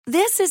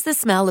This is the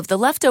smell of the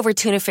leftover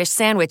tuna fish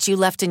sandwich you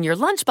left in your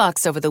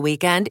lunchbox over the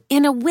weekend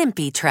in a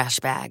wimpy trash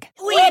bag.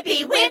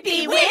 Wimpy,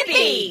 wimpy,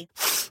 wimpy!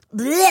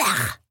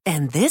 Blech!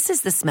 And this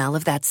is the smell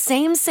of that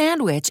same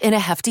sandwich in a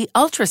hefty,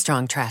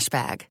 ultra-strong trash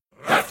bag.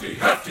 Hefty,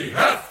 hefty,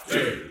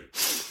 hefty!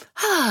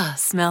 Ah,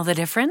 smell the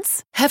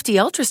difference? Hefty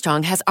Ultra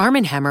Strong has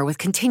Arm & Hammer with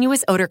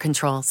continuous odor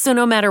control, so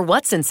no matter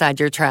what's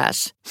inside your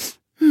trash,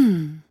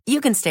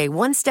 you can stay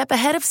one step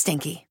ahead of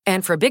stinky.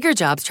 And for bigger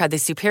jobs, try the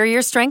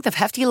superior strength of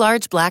Hefty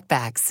Large Black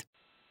Bags.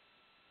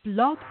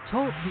 Blog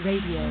Talk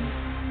Radio.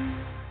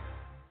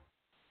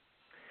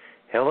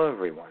 Hello,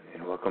 everyone,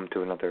 and welcome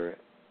to another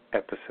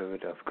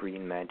episode of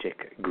Green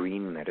Magic,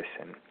 Green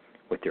Medicine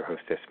with your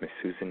hostess, Miss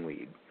Susan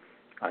Weed.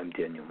 I'm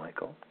Daniel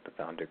Michael, the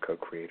founder,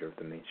 co-creator of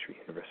the Main Street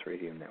Universe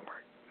Radio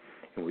Network,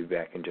 and we'll be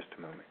back in just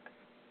a moment.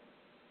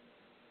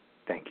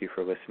 Thank you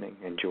for listening,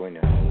 and join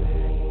us.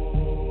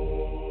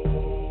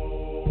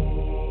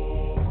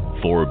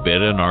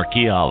 Forbidden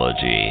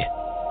archaeology,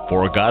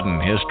 forgotten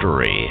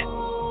history,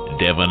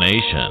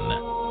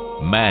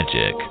 divination,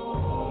 magic,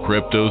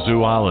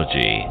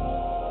 cryptozoology,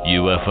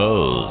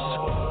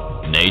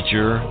 UFOs,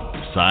 nature,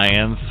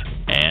 science,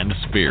 and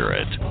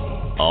spirit.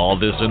 All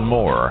this and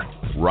more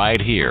right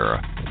here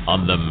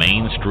on the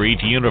Main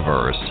Street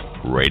Universe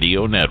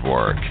Radio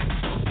Network.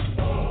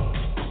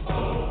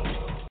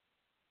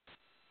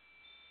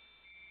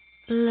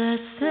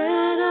 Blessed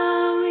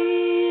are we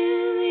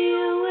in the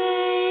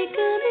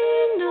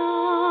awakening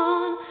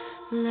dawn.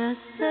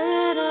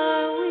 Blessed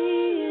are we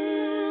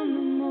in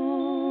the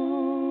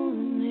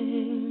morning.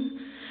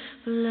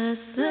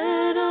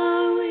 Blessed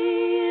are we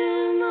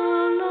in the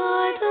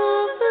light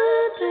of the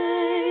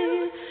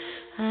day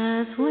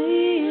as we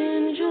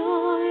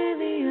enjoy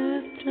the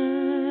earth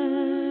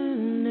turning.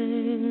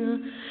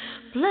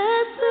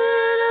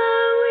 Blessed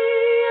are we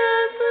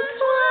as the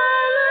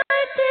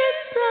twilight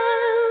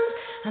descends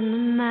and the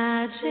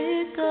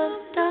magic of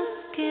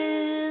dusk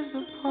is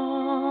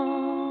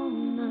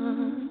upon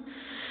us.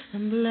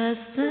 And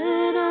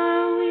blessed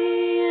are we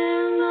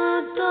in the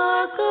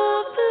dark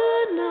of the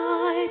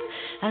night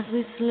as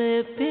we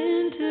slip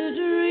into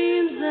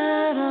dreams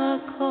that are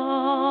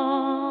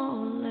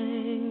calling.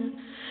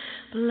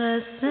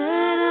 Blessed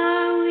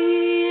are we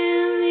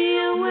in the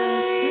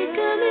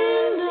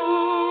awakening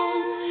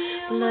dawn.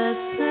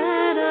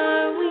 Blessed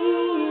are we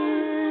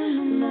in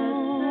the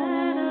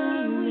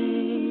morning.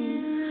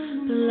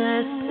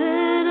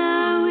 Blessed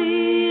are we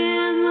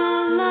in the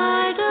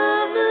light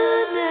of the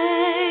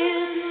day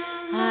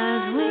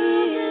as we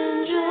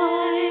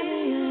enjoy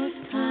the earth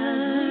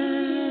turning.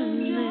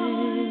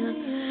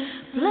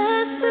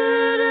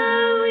 Blessed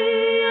are we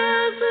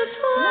as the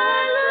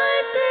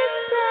twilight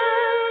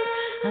descends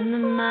and the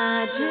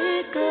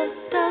magic of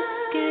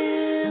dusk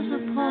is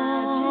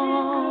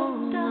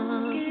upon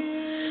us.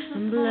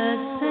 And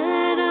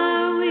blessed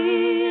are we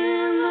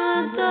in the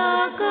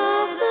dark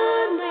of the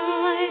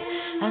night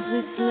as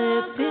we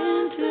slip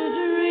into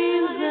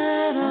dreams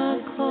that are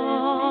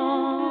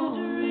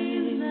calling.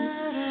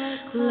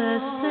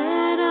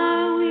 Blessed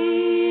are we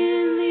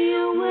in the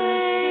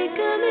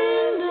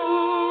awakening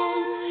dawn.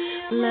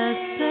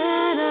 Blessed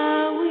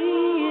are we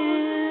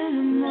in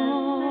the morning.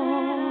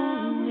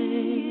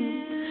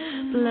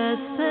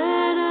 Blessed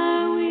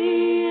are we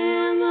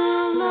in the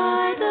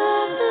light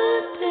of the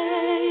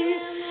day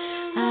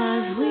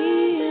as we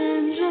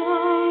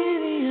enjoy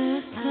the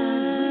earth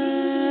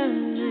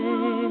turning.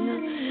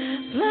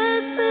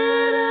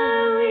 Blessed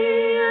are we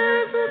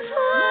as the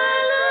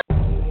twilight.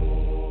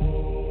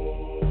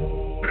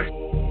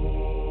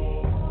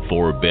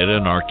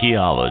 Forbidden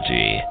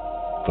archaeology,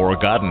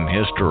 forgotten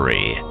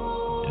history,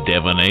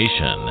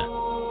 divination,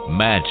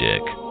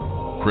 magic,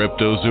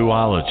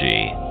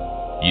 cryptozoology,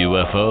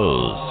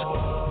 UFOs,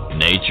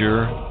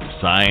 nature,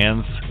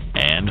 science,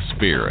 and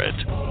spirit.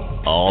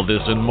 All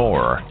this and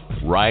more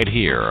right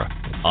here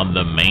on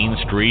the Main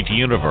Street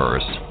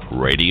Universe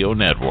Radio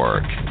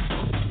Network.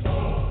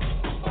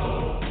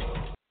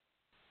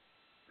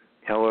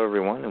 Hello,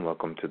 everyone, and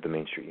welcome to the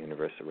Main Street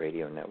Universe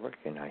Radio Network.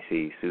 And I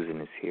see Susan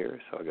is here,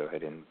 so I'll go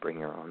ahead and bring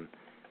her on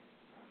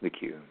the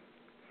queue.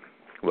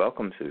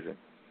 Welcome, Susan.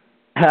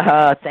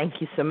 Thank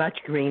you so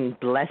much, Green.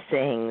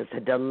 Blessings. A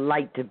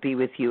delight to be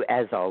with you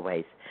as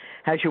always.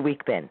 How's your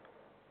week been?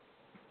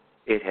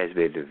 It has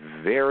been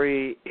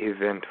very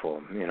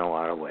eventful in a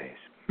lot of ways.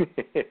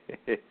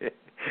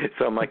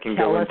 Some I can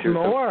Tell go us into.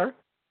 more.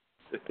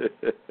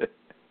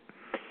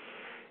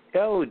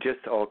 Oh,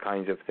 just all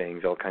kinds of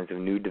things, all kinds of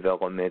new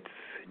developments,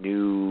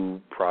 new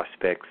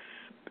prospects,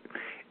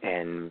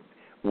 and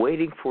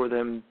waiting for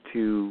them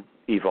to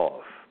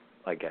evolve,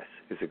 I guess,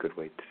 is a good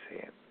way to say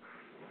it.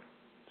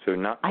 So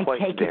not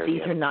quite I take there it these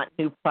yet. are not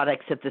new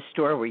products at the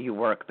store where you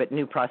work, but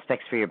new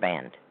prospects for your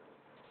band.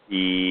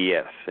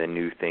 Yes, and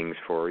new things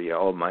for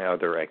all my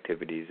other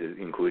activities,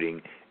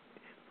 including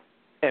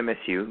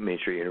MSU, Main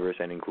Street Universe,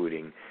 and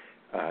including,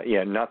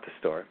 not the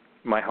store.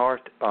 My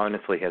heart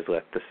honestly has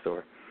left the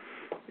store.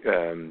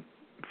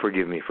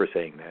 Forgive me for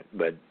saying that,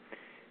 but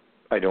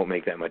I don't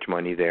make that much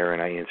money there,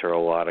 and I answer a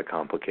lot of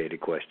complicated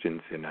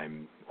questions, and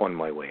I'm on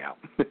my way out.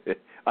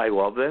 I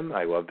love them.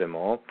 I love them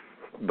all,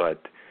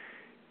 but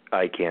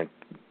I can't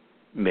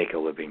make a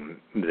living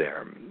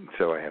there,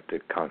 so I have to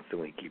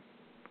constantly keep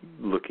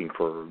looking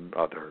for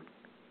other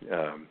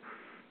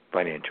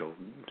financial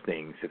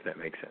things, if that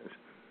makes sense.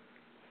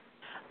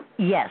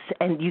 Yes,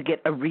 and you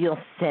get a real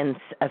sense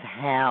of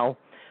how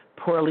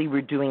poorly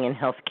we're doing in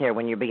healthcare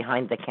when you're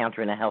behind the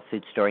counter in a health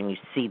food store and you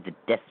see the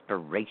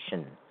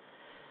desperation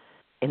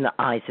in the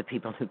eyes of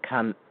people who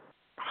come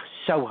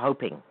so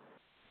hoping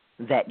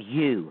that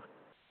you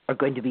are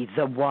going to be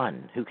the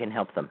one who can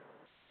help them.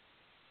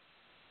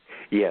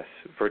 Yes,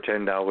 for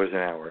 $10 an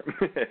hour.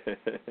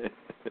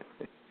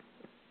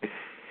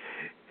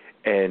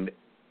 And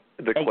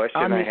the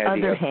question on the I had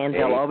other hand,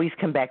 they'll always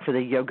come back for the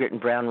yogurt and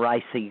brown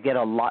rice, so you get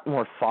a lot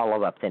more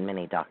follow-up than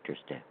many doctors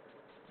do.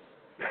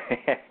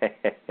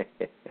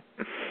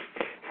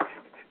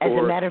 As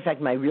a matter of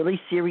fact, my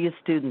really serious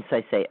students,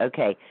 I say,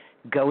 okay,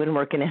 go and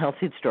work in a health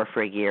food store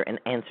for a year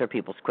and answer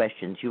people's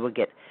questions. You will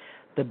get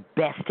the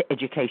best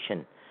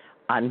education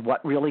on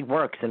what really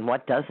works and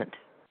what doesn't.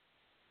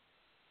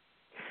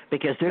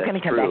 Because they're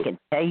going to come back and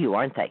tell you,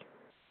 aren't they?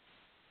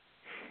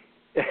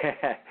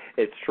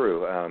 It's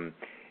true.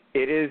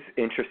 It is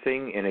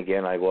interesting, and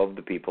again, I love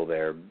the people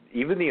there,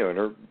 even the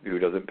owner who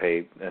doesn't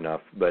pay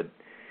enough, but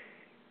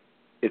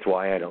it's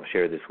why I don't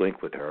share this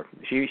link with her.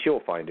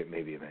 She'll find it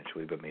maybe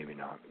eventually, but maybe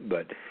not.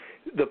 But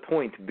the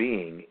point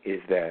being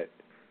is that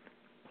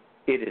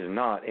it is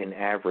not an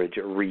average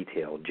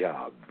retail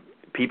job.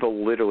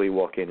 People literally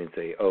walk in and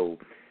say, oh,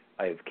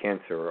 I have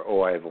cancer, or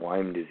oh, I have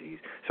Lyme disease.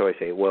 So I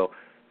say, well,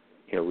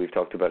 we've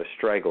talked about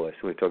astragalus,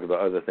 we've talked about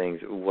other things,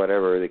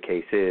 whatever the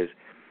case is.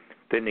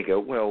 Then they go,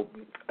 well,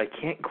 I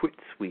can't quit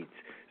sweets,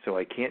 so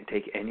I can't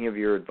take any of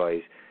your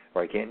advice,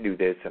 or I can't do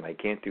this and I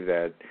can't do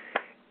that.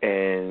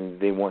 And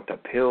they want the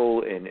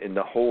pill, and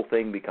the whole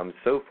thing becomes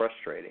so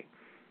frustrating.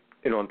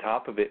 And on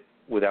top of it,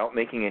 without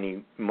making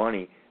any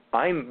money,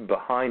 I'm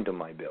behind on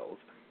my bills.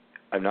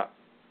 I'm not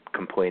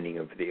complaining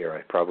over the air.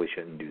 I probably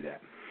shouldn't do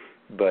that.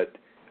 But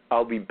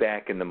I'll be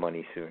back in the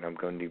money soon. I'm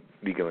going to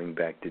be going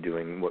back to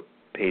doing what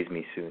pays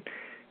me soon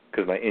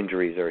because my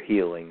injuries are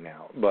healing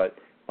now. But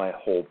my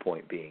whole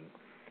point being,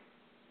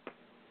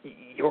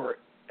 it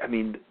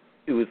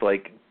was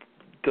like,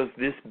 does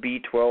this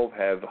B12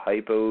 have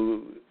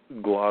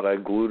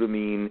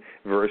hypoglutamine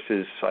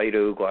versus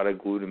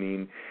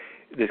cytoglutamine?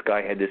 This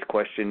guy had this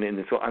question,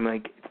 and so I'm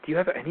like, do you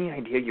have any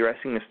idea? You're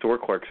asking a store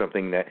clerk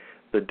something that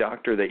the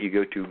doctor that you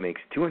go to makes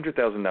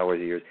 $200,000 a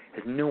year,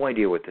 has no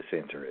idea what this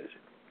answer is.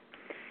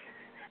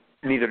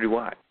 Neither do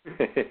I.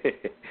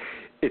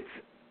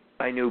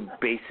 I know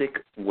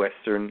basic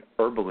Western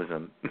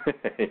herbalism.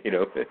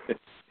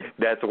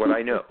 That's what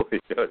I know.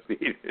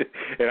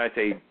 And I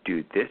say,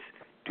 do this,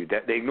 do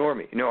that. They ignore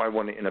me. No, I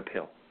want it in a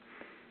pill.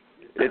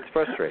 It's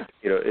frustrating.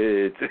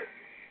 It's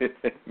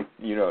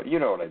you know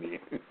what I mean.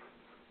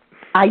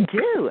 I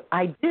do.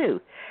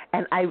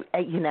 And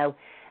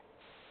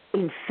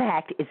in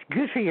fact, it's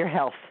good for your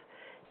health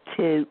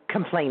to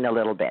complain a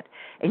little bit.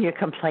 And you're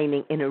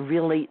complaining in a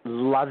really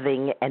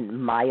loving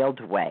and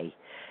mild way.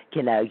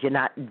 You're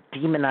not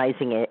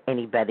demonizing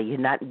anybody. You're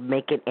not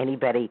making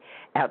anybody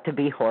out to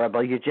be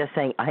horrible. You're just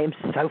saying, I am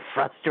so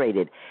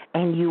frustrated.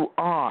 And you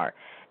are.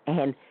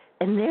 And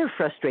they're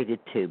frustrated,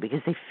 too,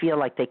 because they feel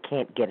like they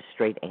can't get a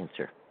straight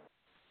answer.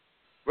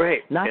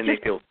 Right. Not and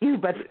just they feel you,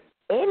 but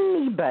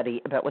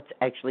anybody about what's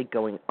actually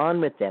going on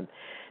with them,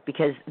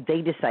 because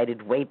they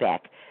decided way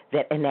back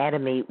that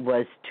anatomy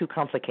was too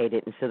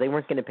complicated, and so they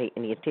weren't going to pay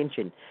any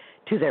attention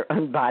to their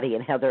own body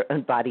and how their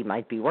own body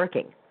might be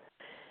working.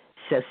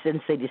 So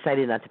since they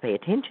decided not to pay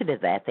attention to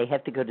that, they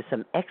have to go to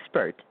some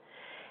expert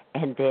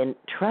and then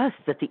trust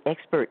that the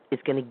expert is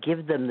going to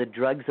give them the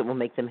drugs that will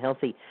make them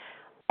healthy,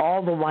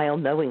 all the while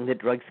knowing that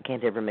drugs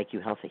can't ever make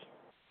you healthy.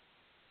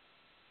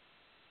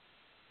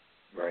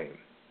 Right.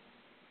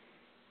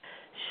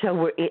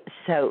 So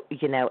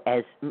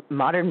as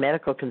modern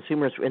medical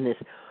consumers, we're in this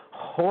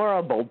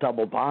horrible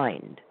double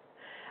bind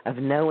of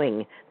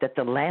knowing that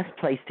the last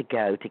place to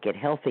go to get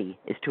healthy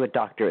is to a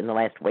doctor, and the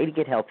last way to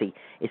get healthy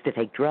is to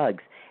take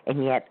drugs.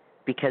 And yet,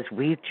 because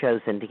we've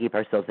chosen to keep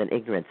ourselves in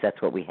ignorance,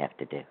 that's what we have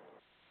to do.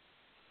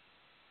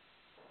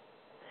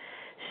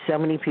 So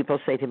many people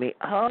say to me,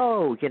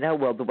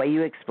 the way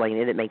you explain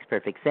it, it makes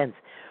perfect sense.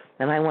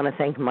 And I want to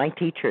thank my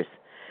teachers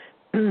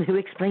who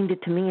explained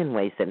it to me in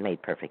ways that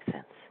made perfect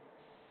sense.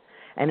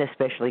 And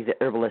especially the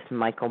herbalist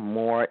Michael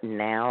Moore,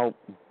 now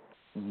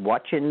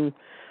watching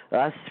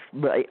us,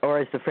 or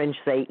as the French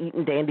say,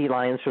 eating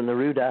dandelions from the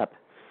root up.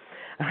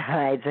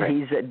 So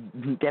he's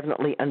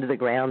definitely under the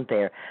ground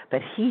there.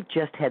 But he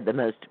just had the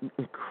most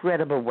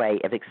incredible way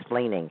of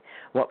explaining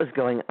what was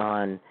going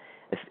on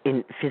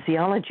in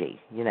physiology,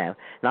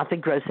 not the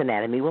gross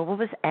anatomy. Well,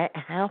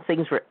 how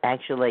things were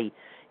actually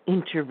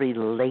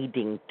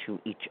interrelating to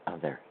each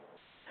other.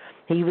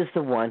 He was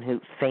the one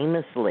who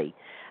famously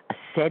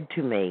said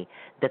to me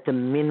that the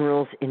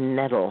minerals in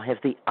nettle have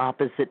the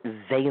opposite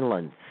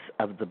valence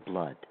of the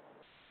blood.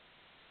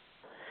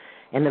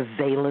 and a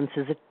valence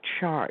is a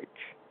charge.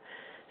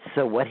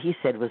 So what he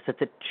said was that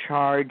the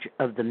charge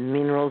of the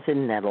minerals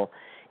in nettle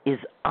is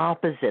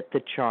opposite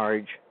the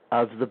charge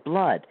of the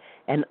blood,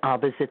 and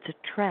opposites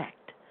attract.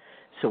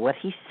 So what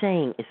he's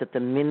saying is that the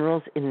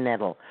minerals in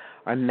nettle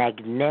are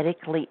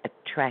magnetically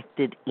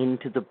attracted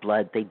into the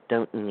blood. They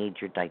don't need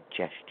your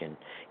digestion.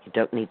 You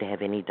don't need to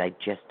have any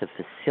digestive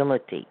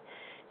facility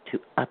to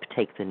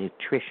uptake the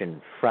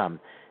nutrition from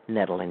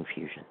nettle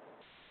infusion.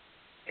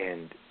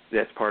 And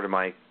that's part of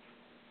my,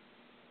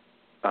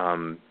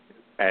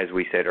 as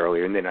we said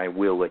earlier, and then I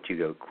will let you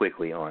go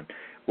quickly on,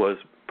 was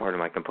part of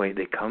my complaint.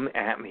 They come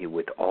at me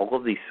with all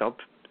of these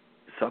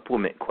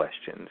supplement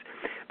questions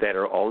that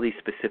are all these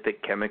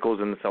specific chemicals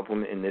in the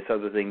supplement, and this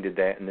other thing did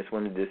that, and this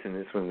one did this, and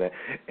this one did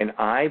that. And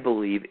I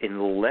believe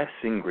in less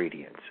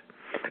ingredients.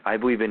 I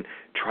believe in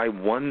try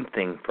one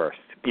thing first.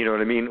 You know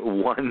what I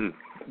mean? One,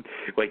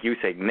 like you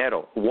say,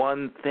 nettle,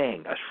 one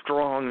thing, a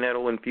strong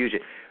nettle infusion.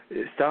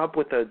 Stop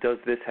with the, does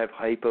this have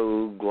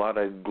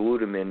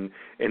hypoglycemia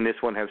and this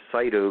one have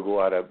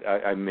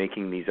cytoglycemia? I'm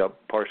making these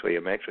up partially.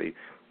 I'm actually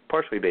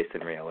partially based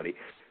in reality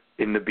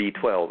in the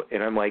B12.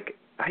 And I'm like,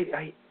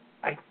 I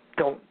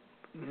don't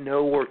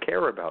know or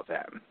care about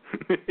that.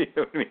 You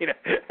know what I mean?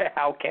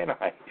 How can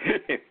I?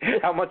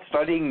 How much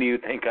studying do you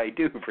think I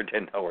do for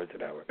 $10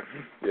 an hour?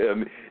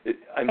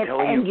 I'm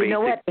telling you. And you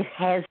know what? It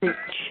hasn't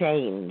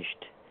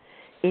changed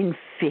in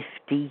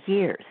 50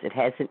 years. It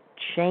hasn't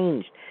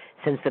changed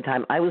since the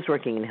time I was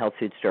working in health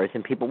food stores,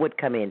 and people would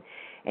come in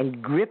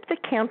and grip the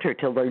counter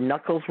till their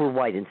knuckles were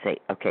white and say,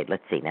 okay,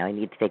 let's see, now I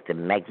need to take the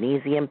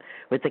magnesium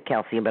with the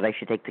calcium, but I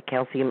should take the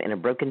calcium in a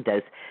broken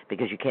dose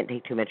because you can't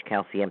take too much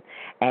calcium.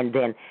 And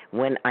then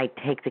when I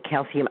take the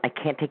calcium, I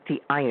can't take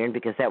the iron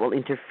because that will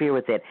interfere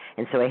with it.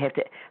 And so I have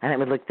to, and I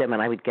would look at them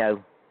and I would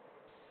go,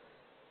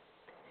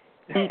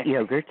 eat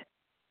yogurt.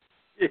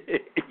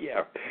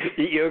 Yeah,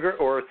 eat yogurt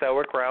or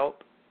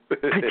sauerkraut.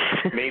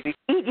 Maybe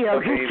eat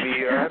yogurt.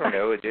 Maybe, I don't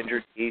know, a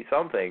ginger tea,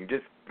 something.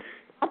 Just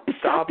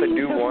stop and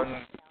do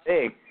one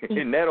thing.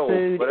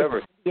 Nettle,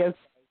 whatever.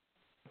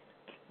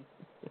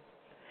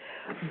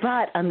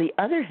 But on the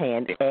other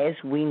hand, as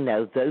we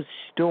know, those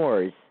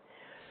stores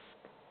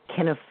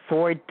can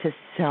afford to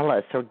sell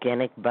us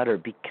organic butter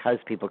because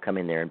people come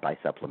in there and buy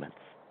supplements.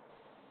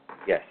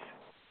 Yes.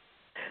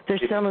 They're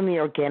selling the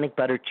organic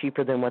butter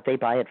cheaper than what they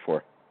buy it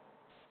for.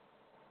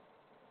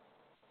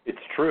 It's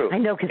true. I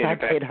know because I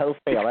pay it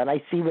wholesale, and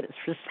I see what it's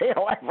for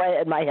sale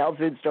at my health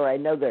food store. I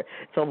know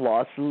it's a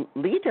loss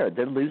leader.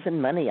 They're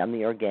losing money on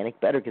the organic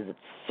butter because it's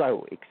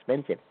so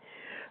expensive,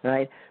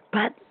 right?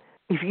 But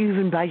if you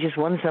even buy just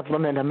one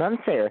supplement a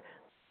month there,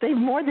 they've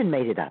more than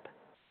made it up.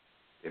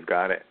 They've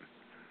got it.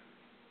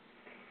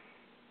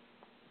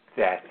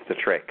 That's the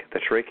trick.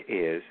 The trick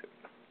is,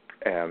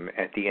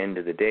 at the end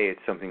of the day, it's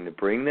something to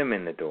bring them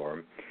in the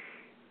door,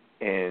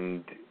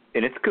 and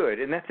it's good,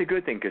 and that's a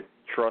good thing because,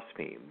 trust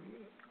me,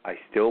 I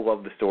still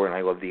love the store, and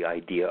I love the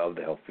idea of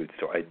the health food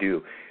store. I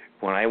do.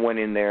 When I went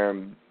in there,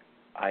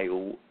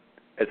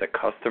 as a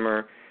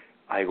customer,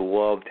 I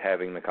loved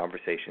having the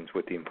conversations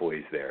with the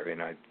employees there,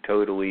 and I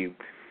totally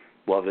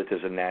love that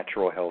there's a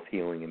natural health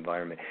healing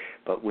environment.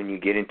 But when you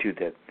get into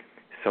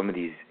some of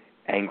these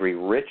angry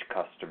rich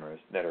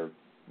customers that are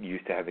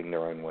used to having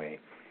their own way,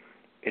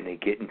 and they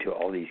get into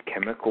all these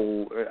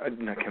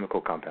not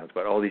chemical compounds,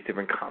 but all these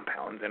different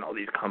compounds and all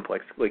these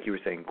complex, like you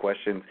were saying,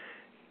 questions,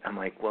 I'm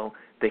like, well,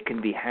 they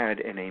can be had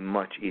in a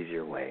much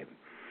easier way,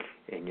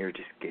 and you're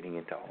just getting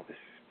into all this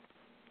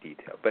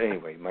detail. But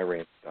anyway, my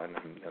rant's done.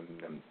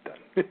 I'm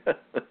done.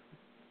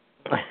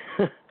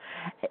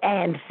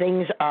 And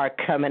things are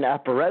coming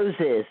up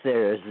roses.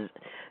 There's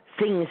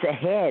things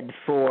ahead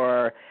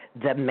for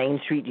the Main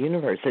Street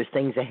universe. There's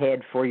things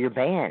ahead for your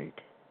band.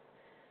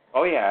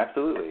 Oh, yeah,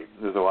 absolutely.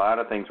 There's a lot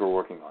of things we're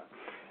working on,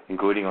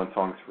 including on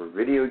songs for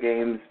video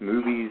games,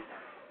 movies.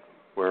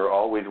 We're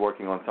always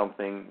working on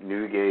something,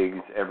 new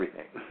gigs,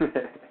 everything.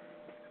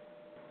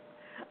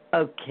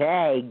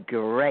 Okay,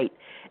 great.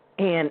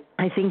 And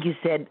I think you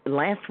said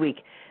last week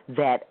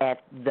that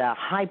at the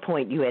high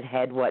point you had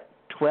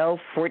 12,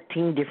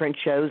 14 different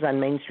shows on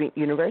Main Street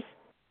Universe?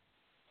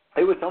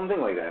 It was something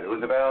like that.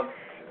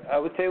 I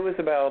would say it was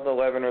about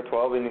 11 or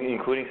 12,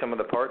 including some of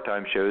the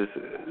part-time shows.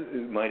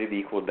 It might have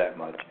equaled that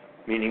much,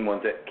 meaning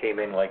ones that came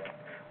in like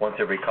once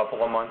every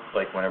couple of months,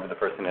 like whenever the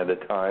person had the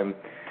time.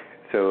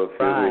 So if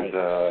right. It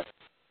was,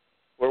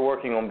 we're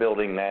working on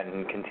building that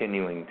and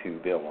continuing to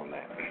build on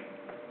that.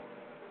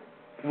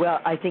 Well,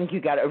 I think you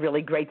got a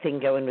really great thing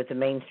going with the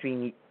Main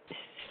Street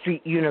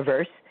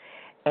Universe,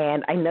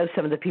 and I know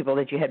some of the people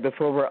that you had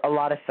before were a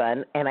lot of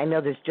fun, and I know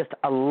there's just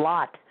a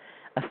lot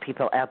of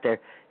people out there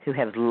who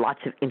have lots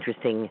of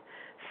interesting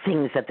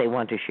things that they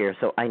want to share.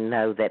 So I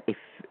know that if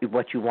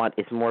what you want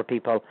is more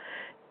people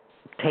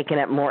taking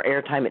up more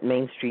airtime at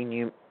Main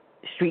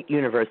Street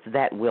Universe,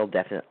 that will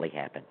definitely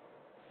happen.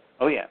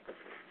 Oh, yeah.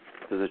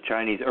 There's a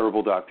Chinese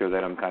herbal doctor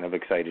that I'm kind of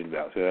excited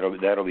about, so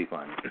that'll be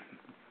fun.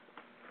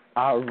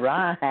 All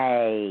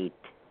right.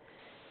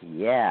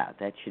 Yeah,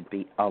 that should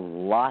be a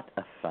lot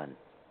of fun.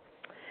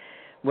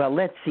 Well,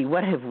 let's see.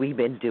 What have we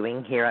been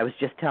doing here? I was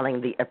just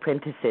telling the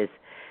apprentices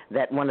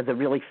that one of the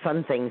really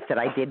fun things that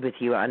I did with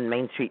you on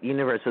Main Street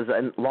Universe was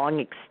a long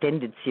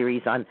extended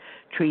series on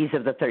trees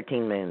of the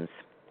 13 moons.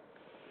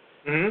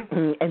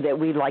 Mm-hmm. And that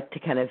we'd like to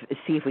kind of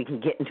see if we can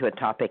get into a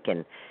topic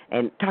and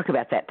talk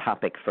about that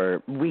topic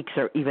for weeks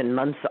or even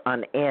months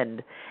on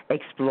end,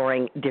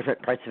 exploring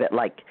different parts of it,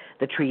 like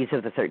the trees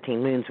of the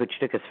 13 moons, which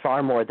took us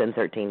far more than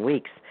 13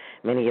 weeks.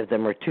 Many of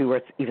them were 2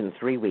 or even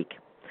 3 week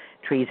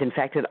trees. In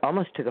fact, it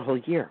almost took a whole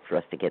year for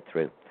us to get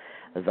through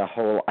the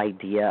whole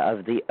idea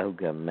of the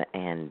ogum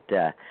and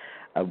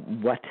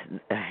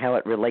how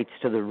it relates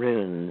to the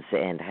runes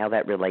and how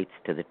that relates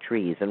to the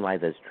trees and why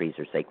those trees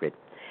are sacred.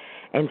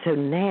 And so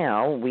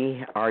now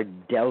we are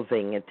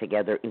delving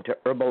together into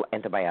Herbal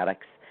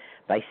Antibiotics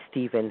by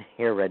Stephen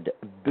Herod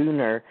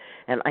Booner,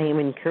 and I am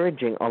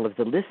encouraging all of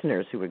the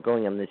listeners who are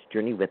going on this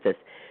journey with us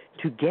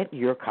to get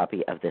your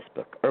copy of this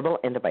book, Herbal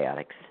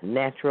Antibiotics,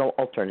 Natural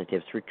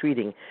Alternatives for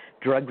Treating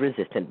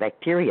Drug-Resistant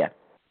Bacteria.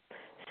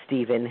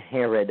 Stephen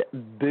Herod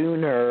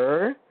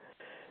Booner.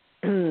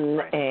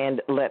 And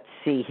let's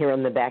see, here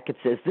on the back it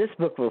says, this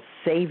book will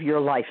save your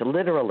life.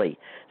 Literally,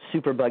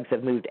 superbugs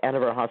have moved out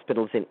of our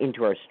hospitals and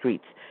into our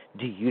streets.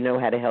 Do you know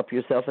how to help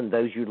yourself and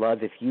those you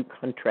love if you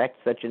contract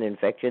such an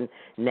infection?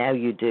 Now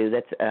you do.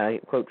 That's a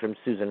quote from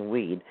Susun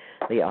Weed,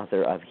 the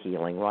author of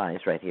Healing Lies,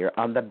 right here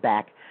on the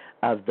back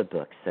of the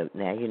book. So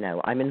now you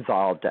know. I'm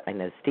involved. I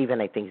know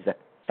Stephen, I think he's a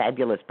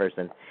fabulous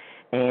person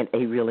and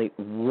a really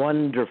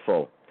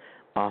wonderful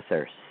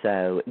author.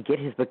 So get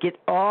his book, get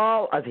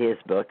all of his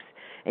books,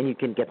 and you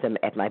can get them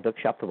at my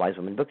bookshop, the Wise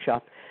Woman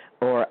Bookshop,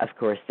 or, of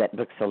course, that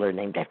bookseller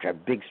named after a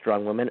big,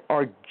 strong woman,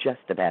 or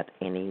just about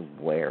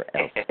anywhere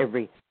else.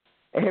 Every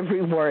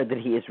word that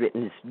he has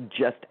written is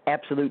just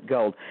absolute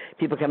gold.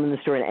 People come in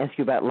the store and ask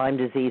you about Lyme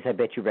disease. I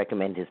bet you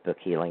recommend his book,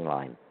 Healing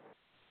Lyme.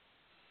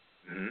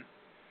 Mm-hmm.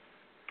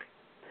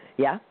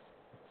 Yeah?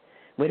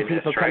 When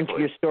people come to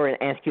your store and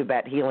ask you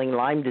about healing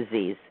Lyme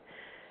disease,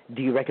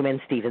 do you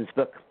recommend Stephen's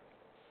book?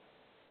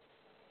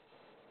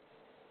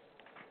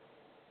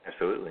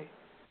 Absolutely.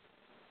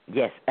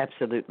 Yes,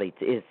 absolutely.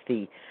 It's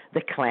the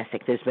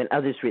classic. There's been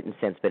others written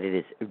since, but it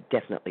is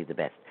definitely the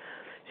best.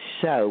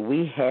 So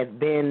we have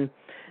been,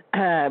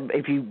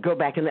 if you go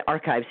back in the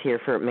archives here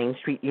for Main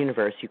Street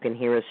Universe, you can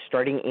hear us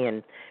starting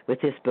in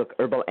with this book,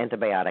 Herbal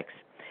Antibiotics,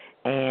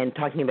 and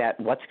talking about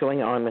what's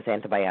going on with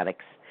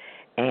antibiotics.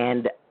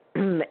 And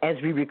as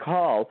we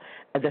recall,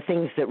 the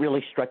things that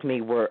really struck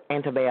me were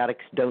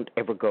antibiotics don't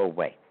ever go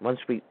away. Once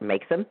we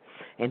make them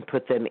and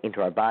put them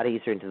into our bodies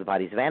or into the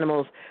bodies of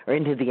animals or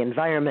into the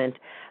environment,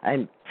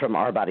 and from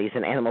our bodies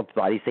and animal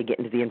bodies, they get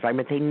into the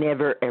environment, they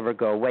never, ever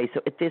go away.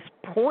 So at this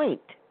point,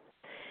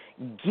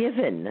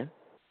 given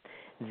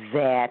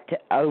that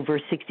over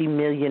 60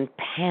 million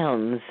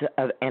pounds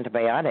of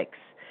antibiotics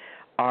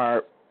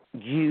are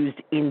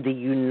used in the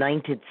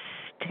United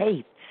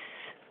States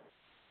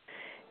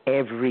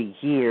every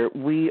year,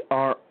 we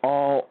are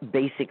all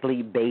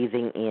basically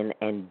bathing in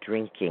and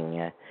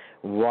drinking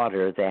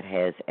water that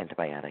has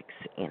antibiotics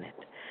in it.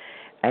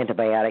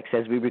 Antibiotics,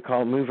 as we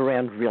recall, move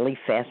around really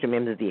fast.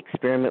 Remember the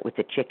experiment with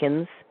the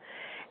chickens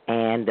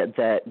and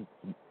the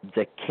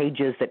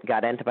cages that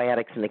got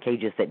antibiotics and the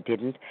cages that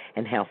didn't,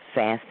 and how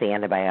fast the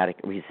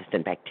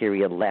antibiotic-resistant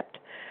bacteria leapt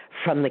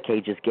from the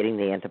cages getting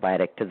the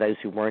antibiotic to those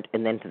who weren't,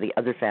 and then to the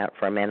other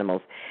farm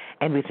animals.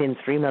 And within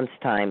 3 months'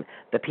 time,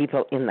 the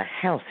people in the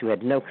house who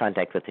had no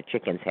contact with the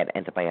chickens had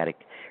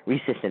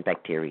antibiotic-resistant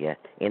bacteria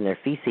in their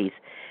feces.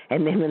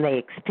 And then when they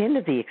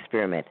extended the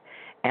experiment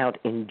out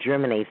in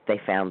Germany, they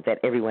found that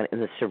everyone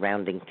in the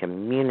surrounding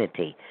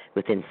community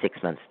within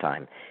 6 months'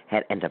 time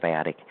had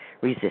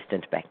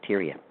antibiotic-resistant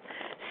bacteria.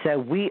 So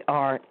we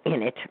are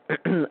in it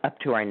up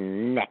to our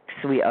necks.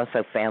 We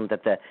also found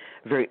that the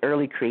very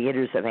early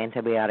creators of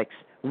antibiotics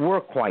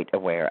were quite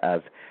aware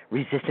of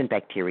resistant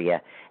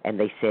bacteria, and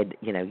they said,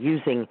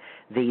 using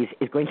these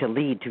is going to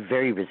lead to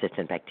very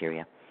resistant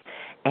bacteria.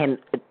 And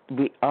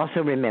we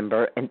also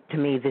remember, and to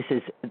me this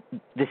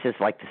is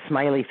like the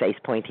smiley face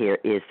point here,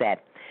 is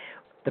that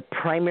the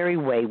primary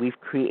way we've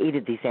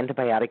created these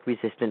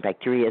antibiotic-resistant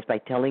bacteria is by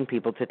telling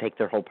people to take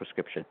their whole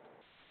prescription.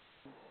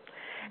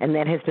 And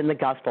that has been the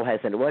gospel,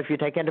 hasn't it? Well, if you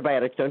take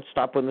antibiotics, don't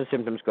stop when the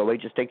symptoms go away.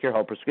 Just take your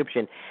whole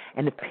prescription.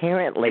 And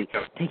apparently,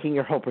 taking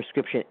your whole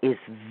prescription is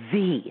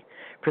the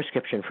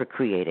prescription for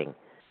creating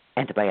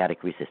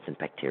antibiotic-resistant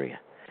bacteria.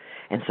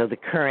 And so the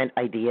current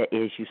idea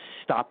is you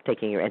stop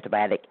taking your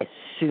antibiotic as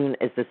soon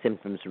as the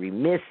symptoms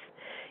remiss.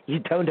 You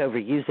don't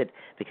overuse it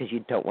because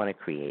you don't want to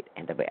create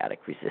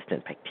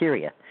antibiotic-resistant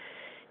bacteria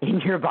in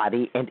your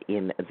body and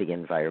in the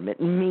environment.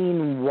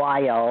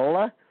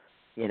 Meanwhile,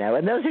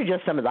 and those are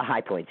just some of the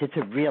high points. It's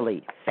a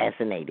really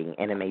fascinating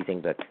and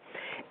amazing book.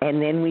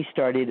 And then we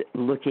started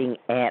looking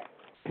at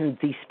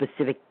the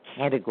specific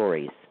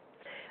categories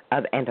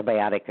of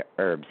antibiotic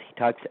herbs. He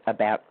talks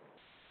about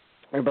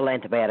herbal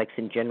antibiotics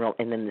in general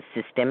and then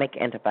the systemic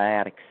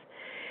antibiotics.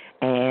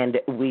 And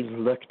we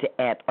looked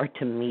at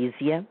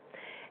Artemisia,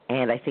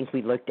 and I think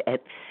we looked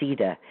at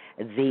Ceta,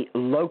 the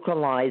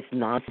localized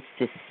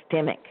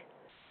non-systemic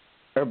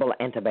herbal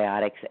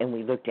antibiotics, and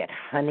we looked at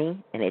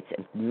honey and its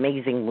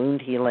amazing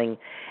wound healing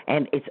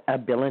and its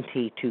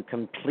ability to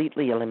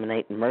completely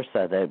eliminate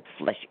MRSA, the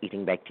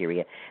flesh-eating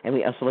bacteria. And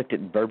we also looked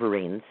at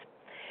berberines.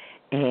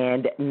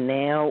 And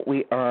now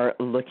we are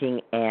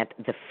looking at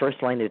the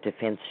first line of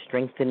defense,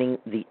 strengthening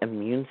the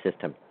immune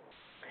system.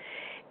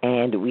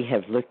 And we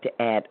have looked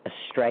at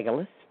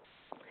astragalus,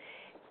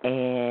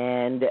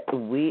 and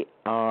we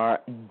are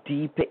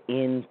deep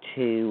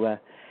into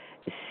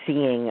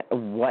seeing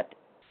what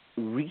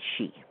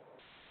reishi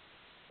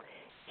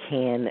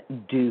can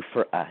do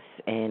for us.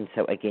 And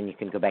so, again, you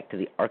can go back to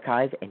the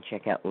archive and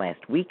check out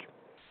last week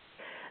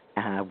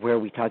where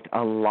we talked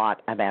a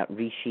lot about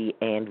reishi,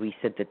 and we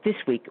said that this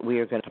week we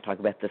are going to talk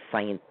about the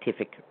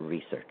scientific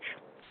research.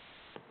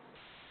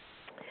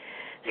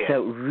 Yeah.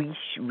 So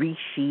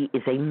reishi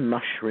is a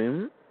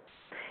mushroom.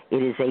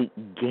 It is a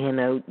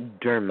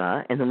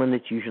Ganoderma, and the one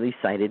that's usually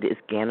cited is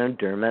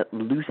Ganoderma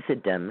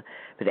lucidum.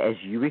 But as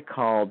you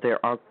recall,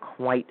 there are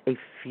quite a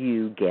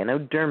few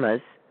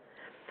Ganodermas,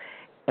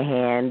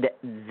 and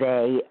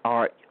they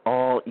are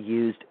all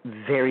used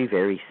very,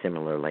 very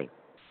similarly.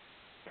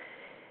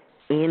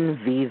 In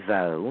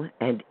vivo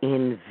and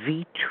in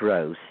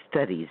vitro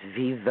studies,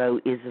 vivo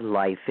is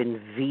life, in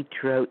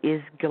vitro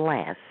is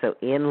glass, so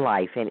in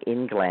life and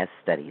in glass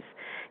studies.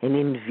 An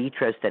in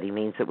vitro study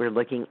means that we're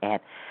looking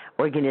at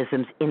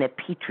organisms in a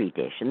petri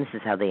dish, and this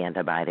is how the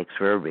antibiotics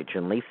were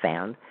originally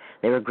found.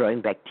 They were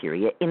growing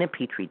bacteria in a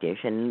petri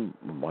dish, and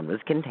one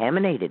was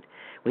contaminated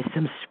with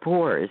some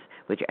spores,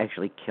 which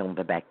actually killed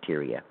the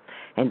bacteria.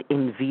 And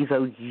in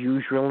vivo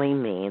usually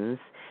means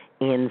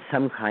in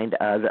some kind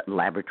of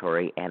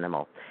laboratory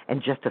animal.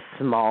 And just a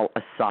small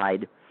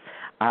aside,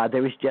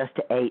 there was just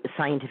a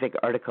scientific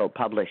article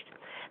published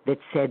that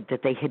said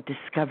that they had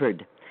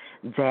discovered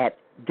that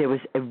there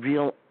was a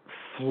real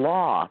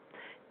flaw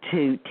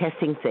to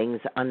testing things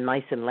on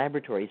mice in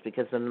laboratories,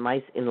 because the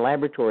mice in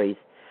laboratories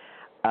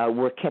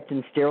were kept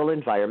in sterile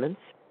environments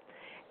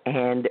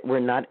and were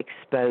not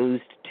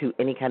exposed to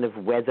any kind of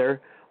weather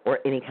or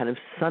any kind of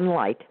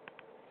sunlight.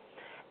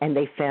 And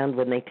they found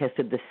when they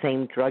tested the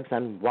same drugs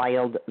on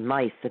wild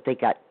mice that they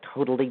got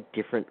totally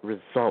different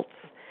results,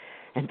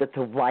 and that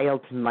the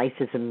wild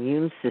mice's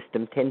immune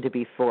system tend to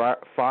be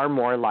far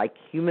more like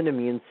human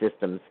immune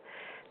systems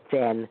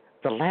than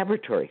the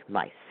laboratory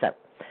mice. So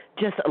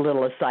just a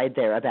little aside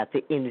there about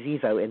the in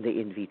vivo and the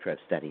in vitro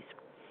studies.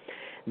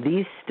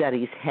 These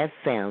studies have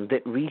found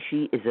that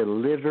reishi is a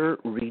liver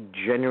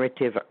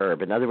regenerative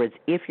herb. In other words,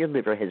 if your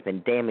liver has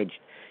been damaged,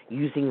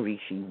 using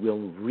reishi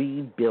will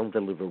rebuild the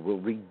liver, will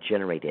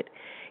regenerate it.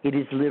 It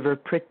is liver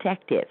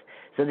protective.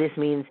 So this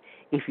means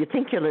if you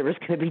think your liver is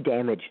going to be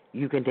damaged,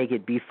 you can take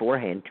it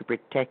beforehand to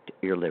protect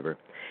your liver.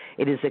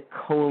 It is a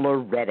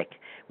choleretic,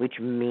 which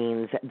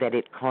means that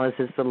it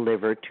causes the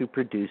liver to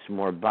produce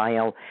more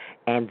bile,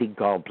 and the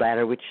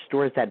gallbladder, which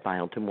stores that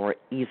bile, to more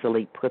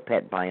easily put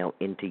that bile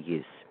into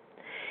use.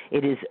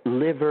 It is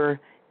liver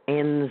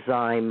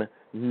enzyme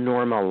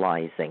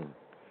normalizing.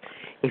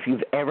 If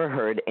you've ever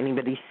heard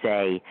anybody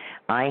say,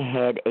 I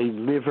had a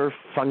liver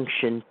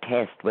function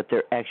test, what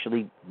they're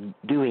actually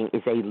doing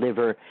is a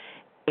liver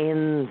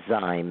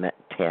enzyme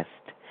test.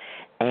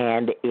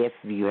 And if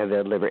you have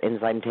a liver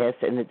enzyme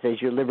test and it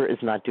says your liver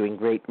is not doing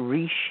great,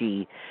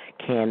 reishi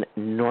can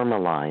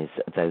normalize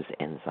those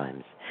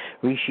enzymes.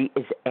 Reishi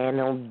is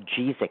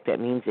analgesic. That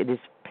means it is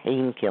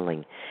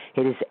pain-killing.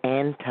 It is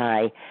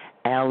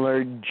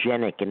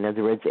anti-allergenic. In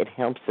other words, it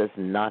helps us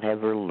not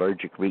have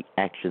allergic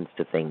reactions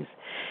to things.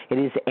 It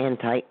is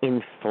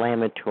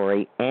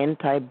anti-inflammatory,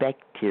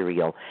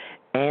 antibacterial,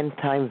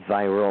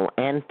 antiviral,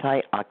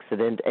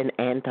 antioxidant, and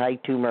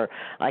anti-tumor.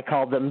 I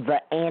call them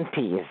the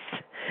antis.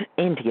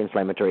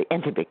 Anti-inflammatory,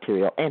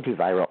 antibacterial,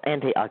 antiviral,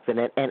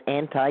 antioxidant, and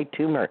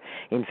anti-tumor.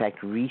 In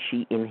fact,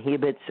 reishi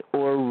inhibits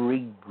or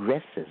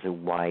regresses a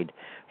wide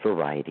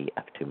variety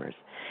of tumors.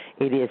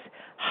 It is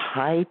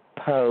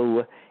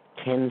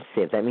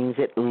hypotensive. That means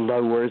it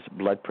lowers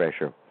blood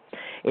pressure.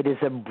 It is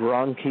a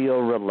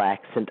bronchial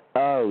relaxant.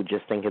 Oh,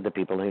 just think of the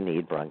people who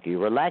need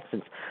bronchial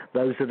relaxants.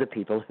 Those are the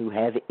people who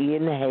have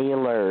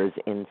inhalers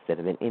instead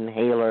of an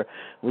inhaler.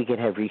 We could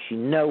have reishi.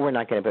 No, we're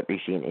not going to put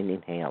reishi in an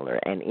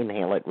inhaler and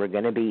inhale it. We're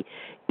going to be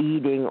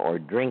eating or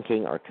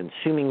drinking or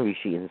consuming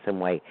reishi in some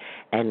way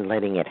and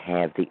letting it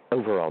have the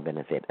overall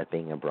benefit of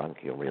being a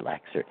bronchial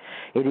relaxer.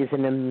 It is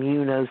an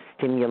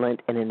immunostimulant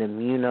and an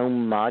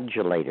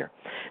immunomodulator.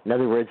 In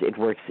other words, it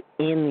works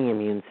in the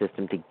immune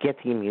system to get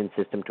the immune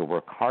system to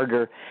work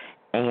harder,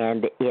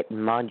 and it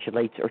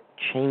modulates or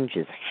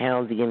changes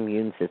how the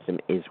immune system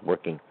is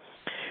working.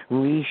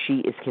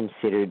 Reishi is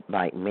considered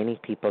by many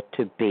people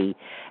to be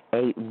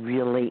a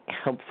really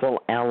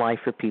helpful ally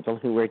for people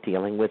who are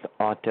dealing with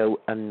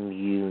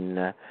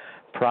autoimmune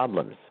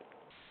problems.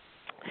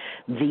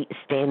 The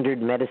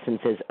standard medicine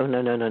says, oh,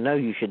 no,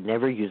 you should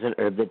never use an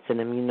herb that's an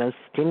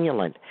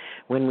immunostimulant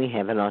when we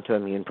have an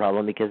autoimmune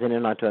problem, because in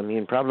an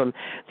autoimmune problem,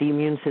 the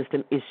immune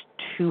system is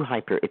too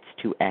hyper, it's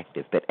too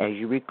active. But as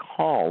you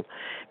recall,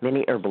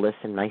 many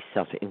herbalists, and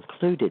myself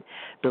included,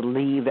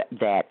 believe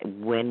that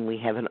when we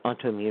have an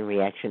autoimmune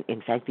reaction,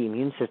 in fact, the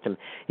immune system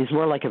is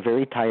more like a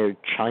very tired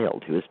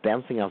child who is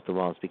bouncing off the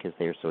walls because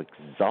they are so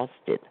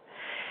exhausted.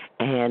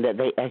 And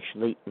they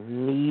actually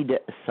need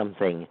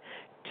something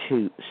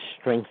to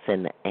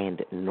strengthen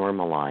and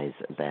normalize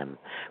them,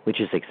 which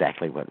is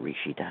exactly what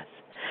reishi does.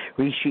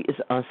 Reishi is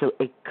also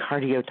a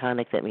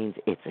cardiotonic. That means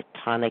it's a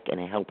tonic and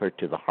a helper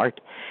to the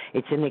heart.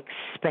 It's an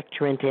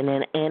expectorant and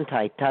an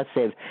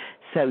antitussive.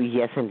 So,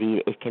 yes,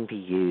 indeed, it can be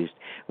used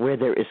where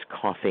there is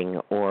coughing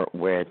or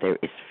where there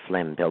is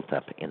phlegm built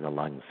up in the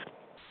lungs.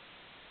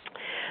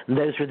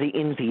 Those are the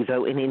in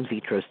vivo and in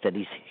vitro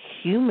studies.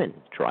 Human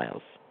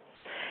trials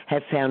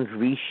have found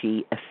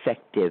reishi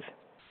effective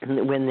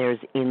when there's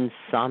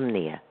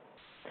insomnia,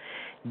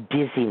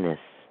 dizziness,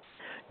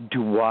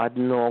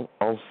 duodenal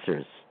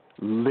ulcers,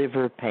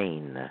 liver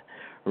pain,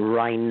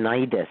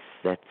 rhinitis,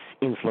 that's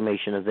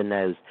inflammation of the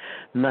nose,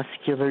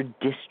 muscular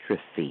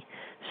dystrophy,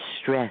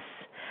 stress,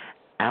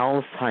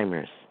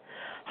 Alzheimer's,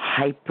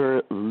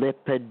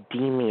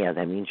 hyperlipidemia,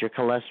 that means your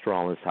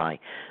cholesterol is high,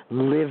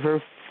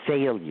 liver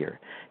failure,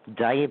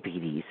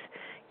 diabetes,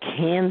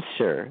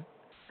 cancer,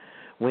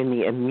 when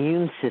the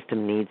immune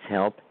system needs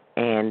help,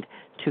 and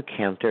to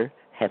counter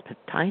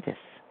hepatitis.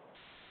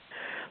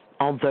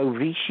 Although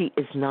reishi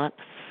is not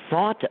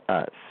thought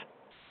of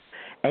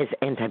as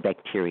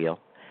antibacterial,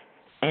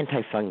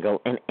 antifungal,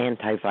 and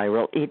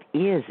antiviral, it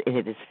is, and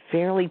it is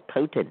fairly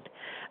potent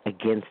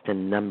against a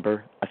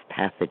number of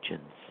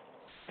pathogens,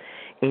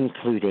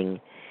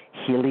 including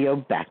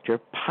Helicobacter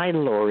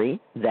pylori,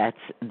 that's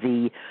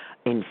the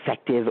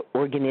infective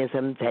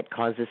organism that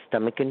causes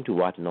stomach and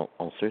duodenal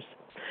ulcers,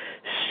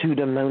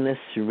 Pseudomonas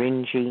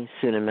syringae,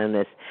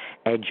 Pseudomonas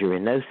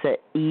aeruginosa,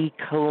 E.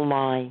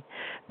 coli,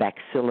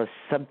 Bacillus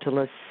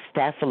subtilis,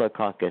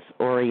 Staphylococcus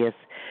aureus,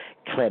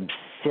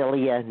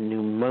 Klebsiella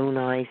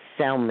pneumoniae,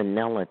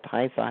 Salmonella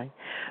typhi,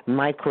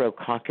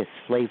 Micrococcus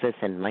flavus,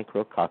 and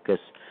Micrococcus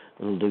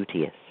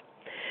luteus.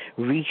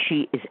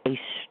 Reishi is a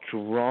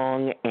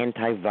strong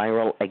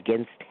antiviral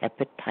against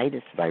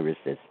hepatitis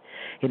viruses.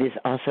 It is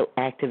also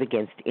active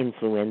against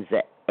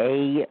influenza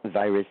A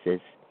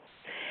viruses,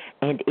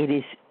 and it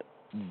is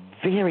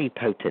very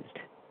potent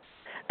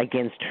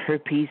against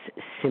herpes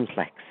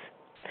simplex.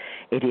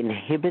 It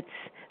inhibits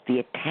the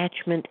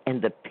attachment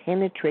and the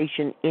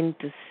penetration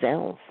into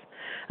cells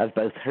of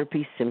both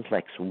herpes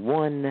simplex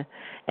 1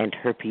 and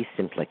herpes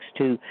simplex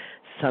 2,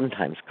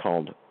 sometimes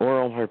called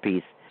oral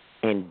herpes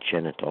and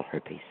genital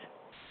herpes.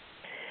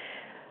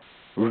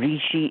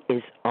 Reishi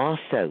is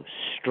also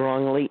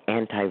strongly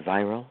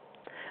antiviral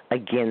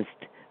against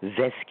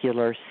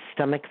vesicular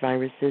stomach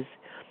viruses,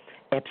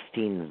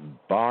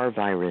 Epstein-Barr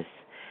virus,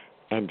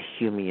 and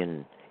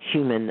human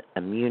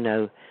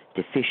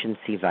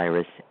immunodeficiency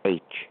virus,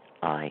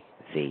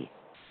 HIV.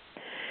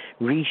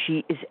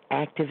 Reishi is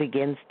active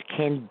against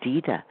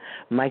Candida,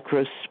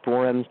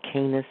 Microsporum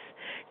canis,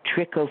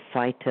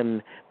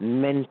 Trichophytum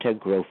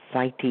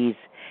mentagrophytes,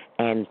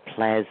 and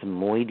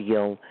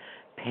plasmoidal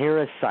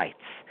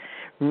parasites.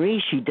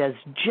 Reishi does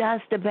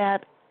just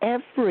about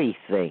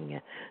everything,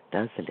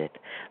 doesn't it?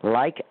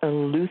 Like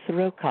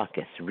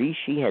Eleutherococcus,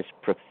 reishi has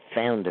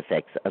profound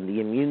effects on the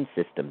immune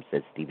system,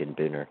 says Stephen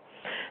Booner,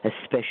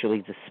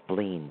 especially the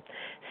spleen,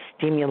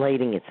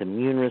 stimulating its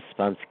immune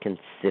response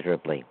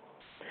considerably.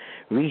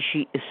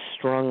 Reishi is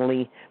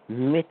strongly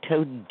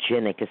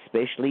mitogenic,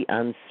 especially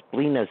on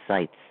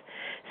splenocytes,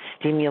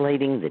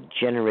 stimulating the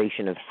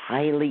generation of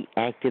highly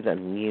active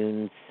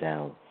immune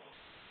cells.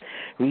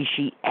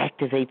 Reishi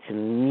activates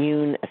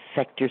immune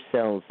effector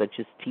cells such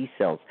as T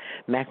cells,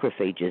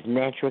 macrophages,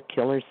 natural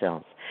killer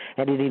cells,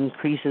 and it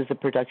increases the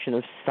production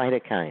of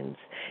cytokines,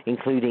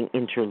 including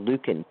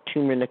interleukin,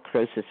 tumor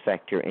necrosis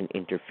factor, and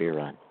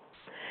interferon.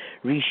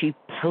 Reishi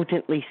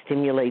potently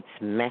stimulates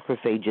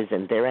macrophages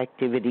and their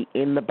activity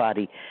in the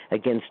body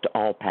against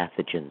all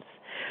pathogens.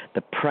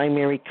 The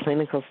primary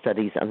clinical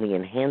studies on the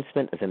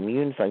enhancement of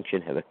immune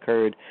function have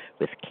occurred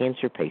with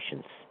cancer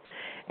patients,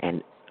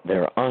 and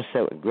there are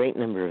also a great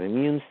number of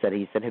immune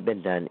studies that have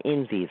been done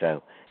in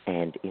vivo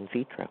and in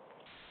vitro.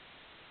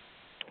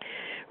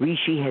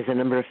 Reishi has a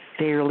number of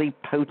fairly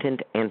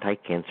potent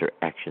anti-cancer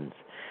actions,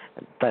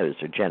 and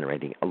those are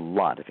generating a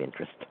lot of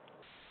interest.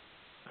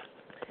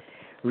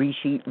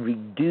 Reishi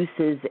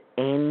reduces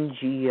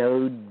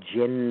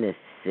angiogenesis.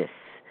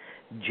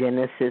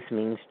 Genesis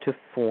means to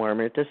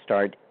form or to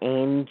start.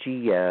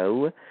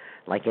 Angio,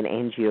 like an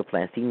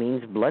angioplasty,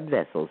 means blood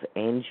vessels.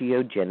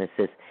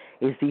 Angiogenesis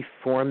is the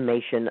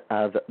formation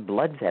of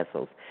blood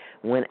vessels.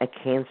 When a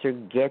cancer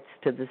gets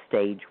to the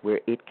stage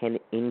where it can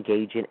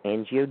engage in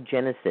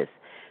angiogenesis,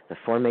 the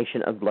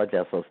formation of blood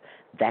vessels,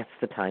 that's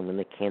the time when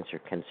the cancer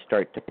can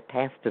start to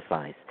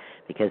metastasize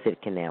because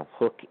it can now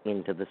hook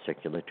into the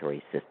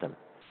circulatory system.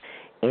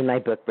 In my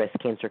book, Breast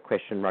Cancer,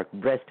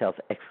 Breast Health,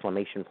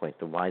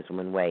 The Wise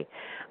Woman Way,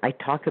 I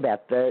talk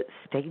about the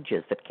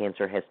stages that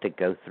cancer has to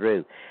go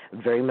through,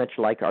 very much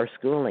like our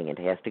schooling. It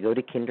has to go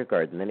to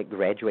kindergarten, then it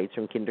graduates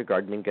from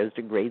kindergarten and goes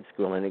to grade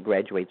school, and it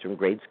graduates from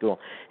grade school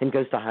and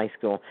goes to high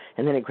school,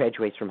 and then it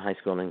graduates from high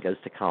school and goes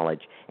to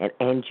college. And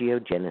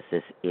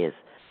angiogenesis is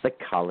the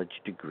college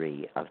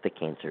degree of the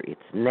cancer.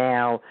 It's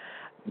now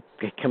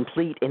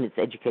complete in its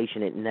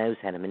education. It knows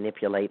how to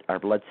manipulate our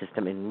blood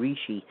system, and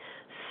Rishi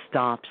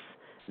stops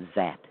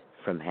that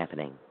from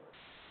happening.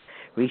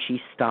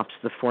 Rishi stops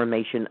the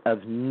formation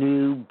of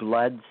new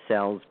blood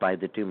cells by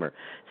the tumor.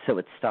 So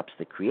it stops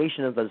the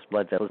creation of those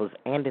blood vessels,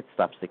 and it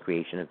stops the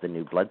creation of the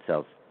new blood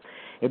cells.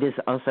 It is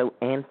also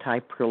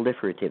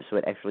anti-proliferative, so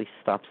it actually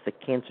stops the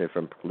cancer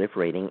from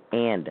proliferating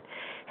and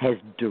has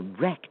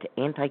direct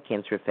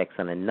anti-cancer effects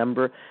on a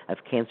number of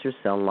cancer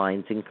cell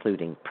lines,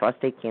 including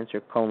prostate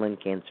cancer, colon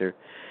cancer,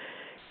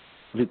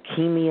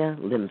 leukemia,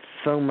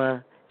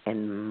 lymphoma,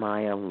 and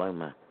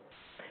myeloma.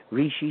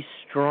 Rishi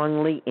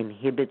strongly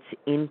inhibits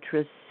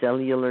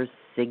intracellular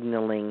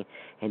signaling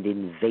and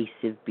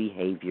invasive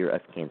behavior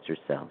of cancer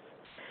cells.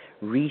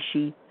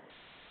 Rishi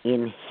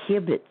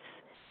inhibits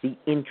the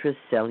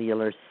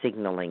intracellular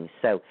signaling.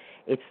 So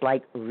it's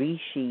like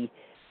Rishi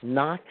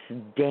knocks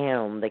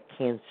down the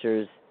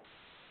cancer's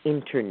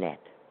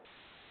internet.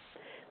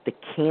 The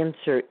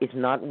cancer is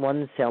not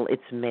one cell,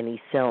 it's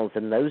many cells,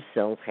 and those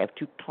cells have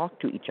to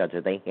talk to each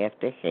other. They have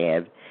to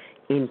have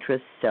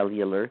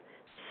intracellular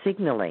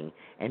signaling,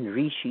 and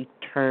Rishi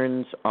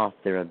turns off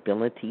their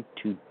ability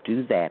to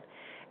do that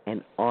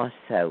and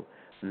also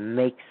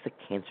makes the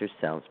cancer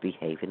cells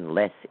behave in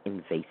less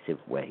invasive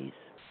ways.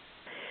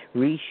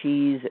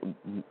 Rishi's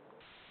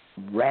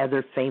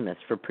rather famous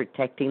for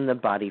protecting the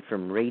body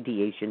from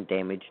radiation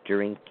damage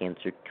during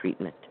cancer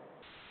treatment.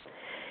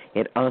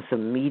 It also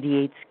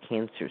mediates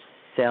cancer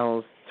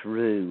cells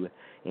through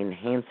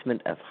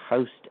enhancement of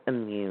host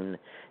immune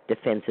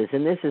defenses.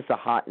 And this is the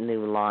hot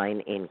new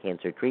line in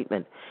cancer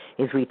treatment,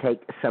 is we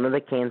take some of the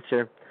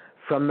cancer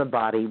from the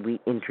body, we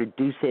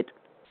introduce it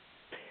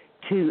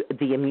to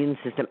the immune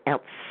system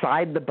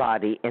outside the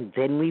body, and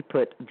then we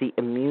put the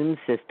immune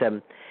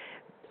system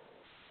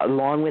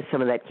along with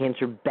some of that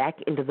cancer back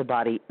into the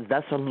body,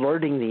 thus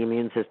alerting the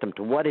immune system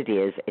to what it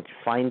is. It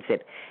finds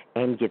it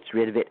and gets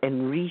rid of it.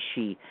 And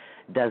Rishi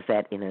does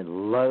that in a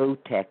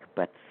low-tech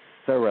but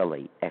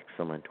thoroughly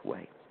excellent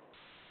way.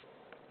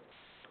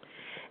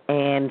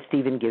 And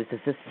Stephen gives us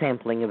a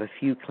sampling of a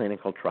few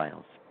clinical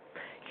trials.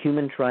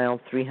 Human trial,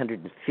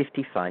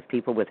 355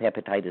 people with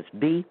hepatitis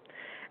B,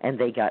 and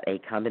they got a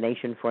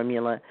combination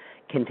formula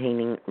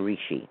containing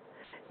Rishi.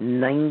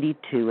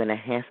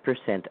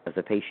 92.5% of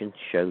the patients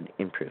showed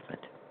improvement.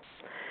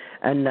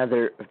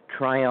 Another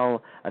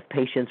trial of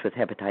patients with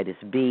hepatitis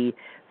B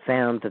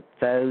found that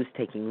those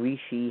taking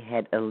Rishi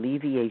had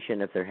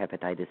alleviation of their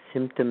hepatitis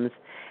symptoms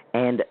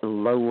and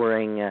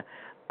lowering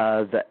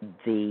of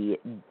the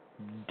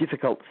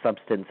difficult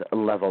substance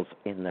levels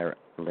in their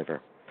liver.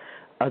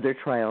 Other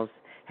trials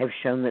have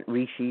shown that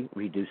Rishi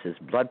reduces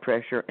blood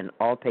pressure in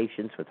all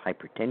patients with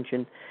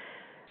hypertension.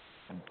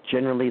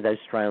 Generally, those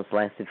trials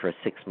lasted for a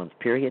 6-month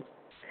period.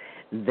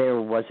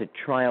 There was a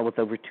trial with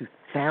over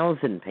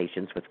 2,000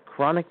 patients with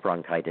chronic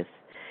bronchitis,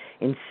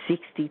 and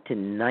 60 to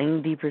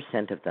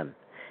 90% of them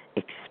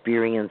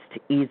experienced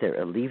either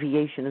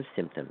alleviation of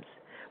symptoms,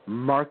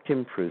 marked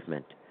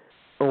improvement,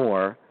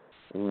 or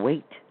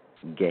weight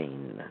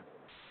gain.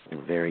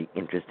 Very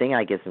interesting.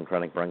 I guess in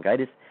chronic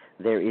bronchitis,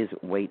 there is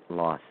weight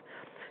loss.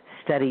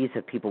 Studies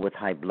of people with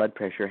high blood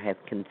pressure have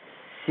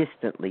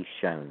consistently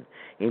shown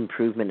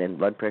improvement in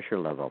blood pressure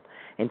level,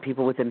 and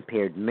people with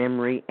impaired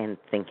memory and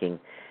thinking,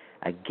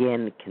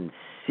 again,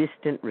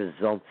 consistent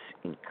results,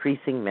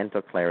 increasing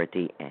mental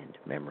clarity and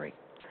memory.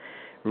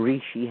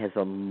 Rishi has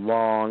a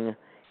long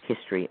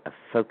history of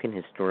folk and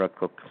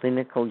historical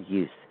clinical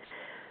use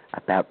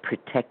about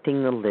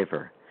protecting the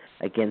liver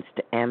against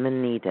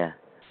Amanita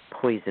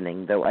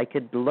poisoning, though I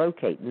could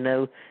locate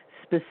no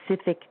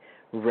specific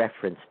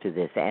reference to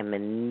this.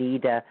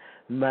 Amanita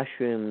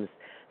mushrooms,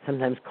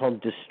 sometimes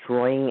called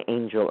destroying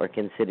angel, are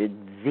considered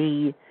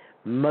the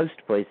most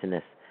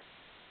poisonous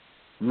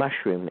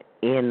mushroom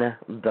in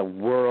the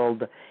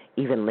world.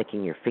 Even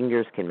licking your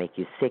fingers can make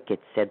you sick.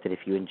 It's said that if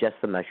you ingest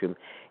the mushroom,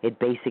 it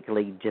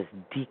basically just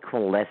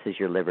decoalesces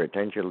your liver. It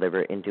turns your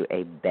liver into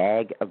a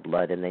bag of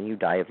blood, and then you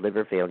die of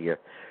liver failure.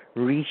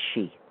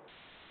 Rishi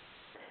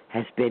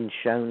has been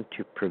shown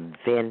to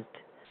prevent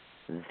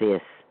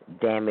this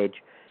damage.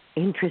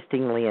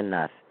 Interestingly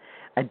enough,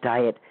 a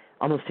diet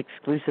almost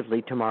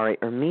exclusively tamari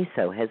or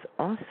miso has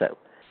also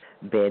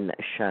been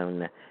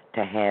shown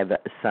to have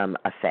some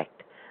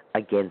effect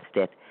against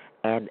it,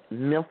 and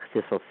milk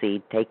thistle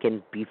seed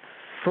taken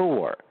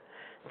before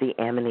the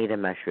Amanita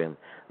mushroom,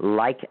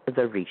 like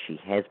the Rishi,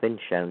 has been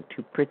shown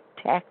to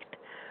protect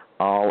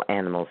all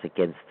animals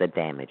against the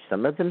damage.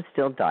 Some of them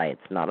still die.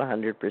 It's not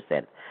 100%,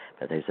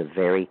 but there's a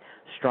very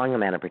strong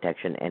amount of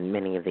protection, and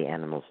many of the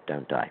animals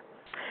don't die.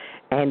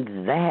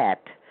 And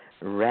that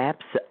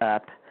wraps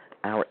up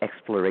our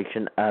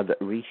exploration of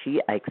Rishi.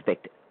 I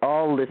expect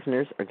all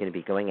listeners are going to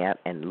be going out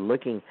and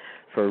looking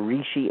for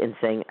reishi and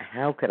saying,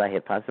 how could I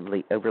have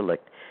possibly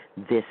overlooked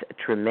this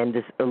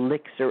tremendous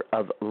elixir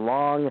of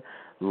long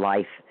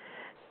life?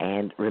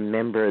 And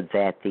remember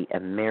that the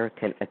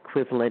American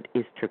equivalent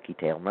is turkey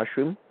tail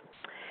mushroom,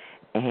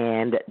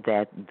 and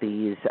that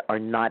these are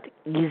not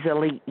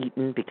easily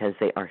eaten because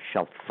they are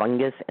shelf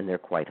fungus and they're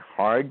quite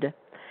hard,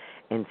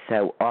 and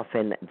so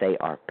often they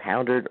are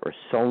powdered or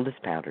sold as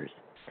powders.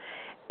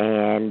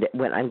 And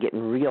when I'm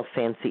getting real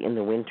fancy in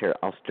the winter,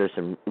 I'll stir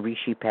some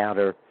reishi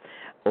powder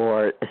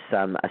or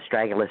some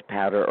astragalus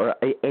powder or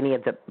any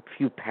of the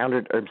few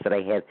powdered herbs that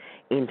I have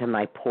into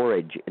my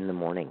porridge in the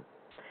morning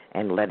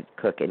and let it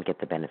cook and get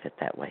the benefit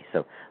that way.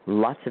 So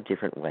lots of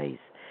different ways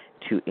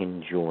to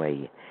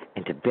enjoy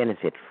and to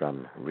benefit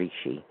from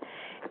reishi.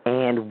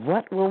 And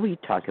what will we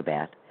talk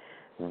about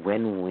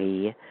when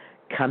we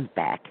come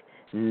back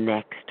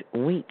next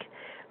week?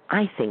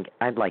 I think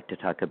I'd like to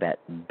talk about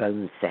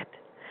bone set,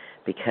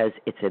 because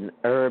it's an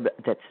herb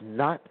that's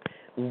not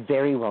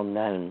very well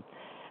known,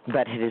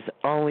 but it has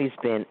always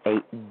been a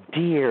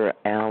dear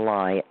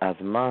ally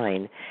of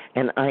mine,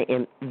 and I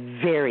am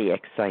very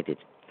excited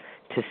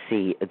to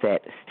see that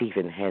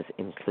Stephen has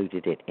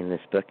included it in this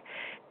book,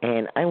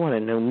 and I want to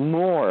know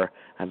more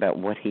about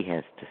what he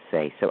has to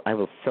say, so I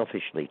will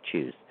selfishly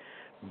choose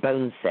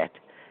bone set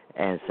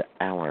as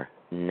our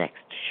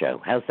next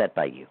show. How's that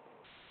by you?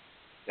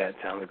 That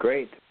sounds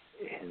great.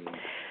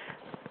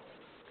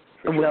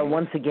 Well,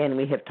 once again,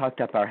 we have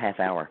talked up our half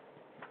hour.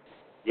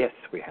 Yes,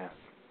 we have.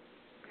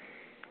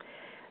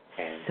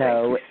 And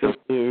so it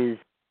is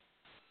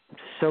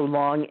so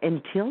long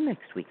until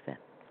next week then.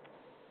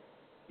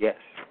 Yes.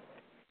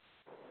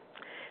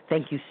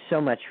 Thank you so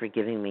much for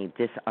giving me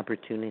this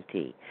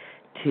opportunity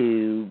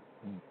to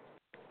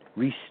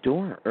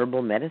restore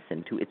herbal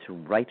medicine to its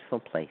rightful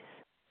place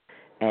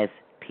as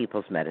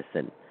people's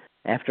medicine.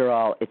 After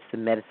all, it's the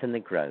medicine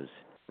that grows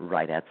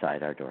right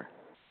outside our door.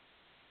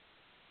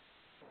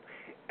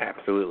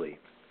 Absolutely.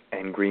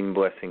 And green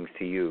blessings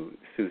to you,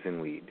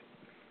 Susun Weed.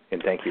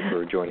 And thank you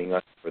for joining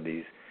us for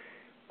these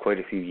quite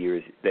a few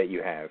years that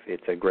you have.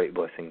 It's a great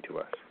blessing to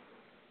us.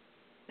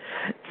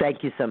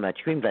 Thank you so much.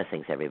 Green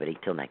blessings, everybody.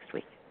 Till next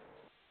week.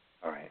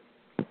 All right.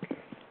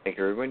 Thank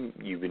you, everyone.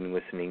 You've been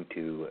listening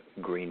to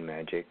Green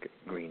Magic,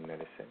 Green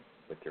Medicine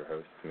with your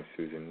host, Ms.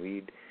 Susun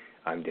Weed.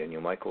 I'm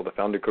Daniel Michael, the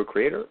founder,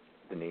 co-creator of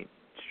the Main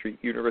Street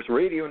Universe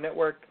Radio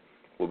Network.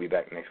 We'll be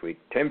back next week,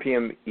 10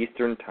 p.m.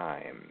 Eastern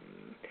Time.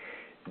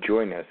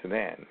 Join us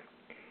then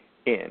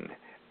in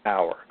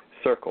our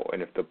circle.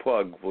 And if the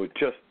plug will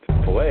just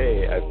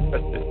play, I've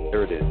pressed it.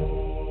 There it is.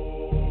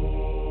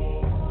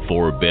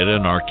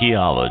 Forbidden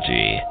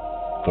archaeology,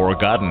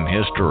 forgotten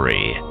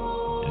history,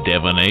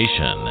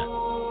 divination,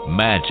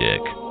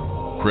 magic,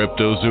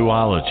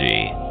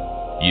 cryptozoology,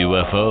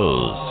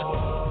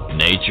 UFOs,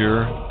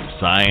 nature,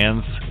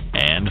 science,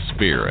 and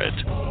spirit.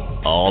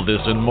 All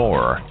this and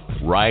more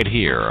right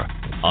here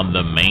on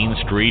the Main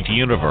Street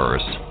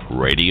Universe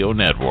Radio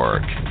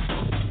Network.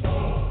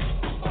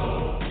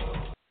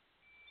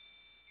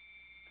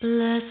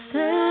 Blessed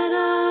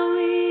are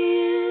we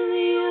in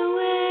the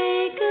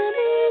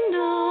awakening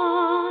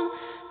dawn.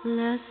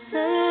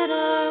 Blessed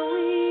are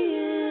we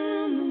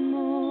in the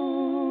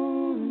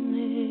morning.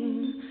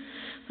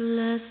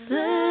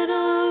 Blessed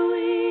are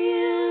we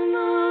in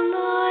the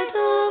light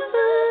of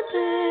the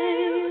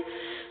day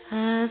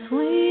as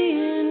we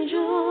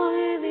enjoy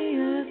the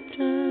earth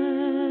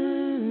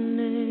turning.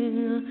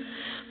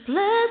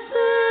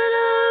 Blessed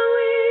are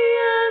we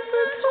as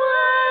the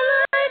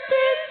twilight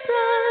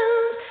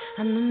descends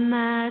and the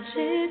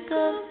magic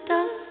of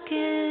dusk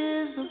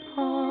is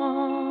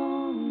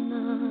upon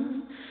us.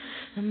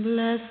 And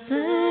blessed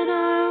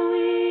are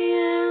we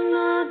in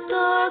the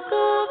dark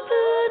of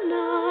the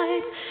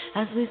night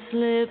as we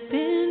slip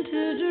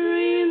into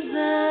dreams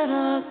that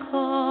are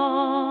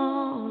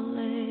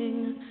calling.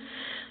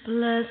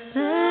 Blessed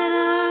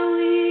are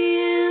we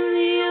in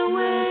the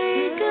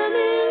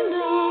awakening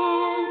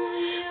dawn.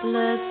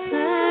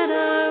 Blessed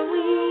are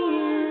we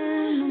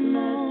in the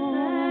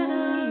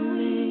morning.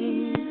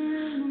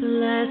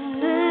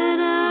 Blessed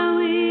are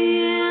we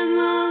in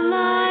the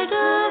light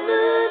of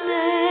the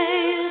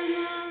day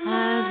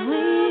as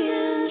we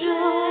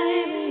enjoy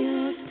the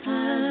earth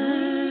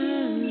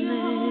turning.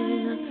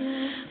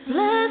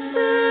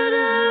 Blessed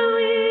are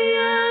we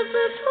as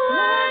the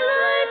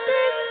twilight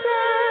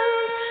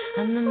descends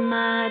and the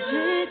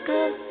magic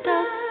of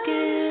dusk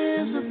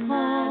is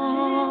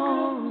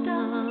upon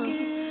us.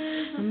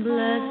 And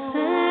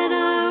blessed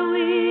are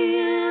we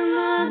in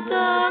the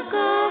dark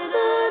of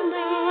the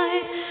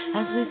night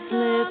as we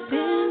slip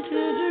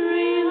into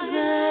dreams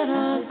that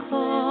are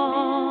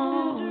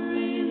calling.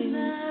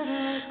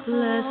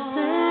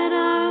 Blessed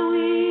are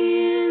we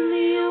in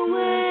the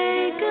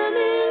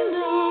awakening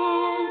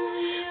dawn.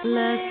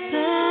 Blessed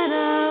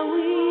are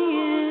we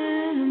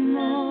in the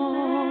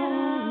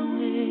morning.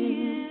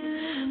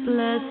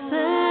 Blessed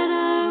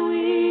are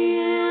we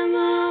in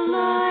the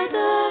light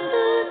of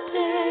the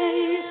day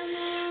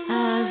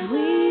as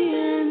we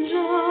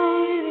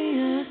enjoy the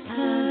earth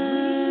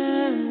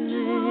turning.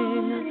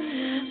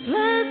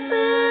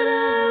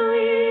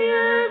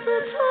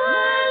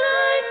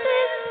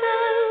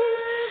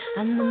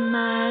 and the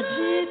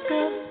magic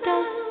of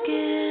dusk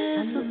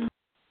is upon.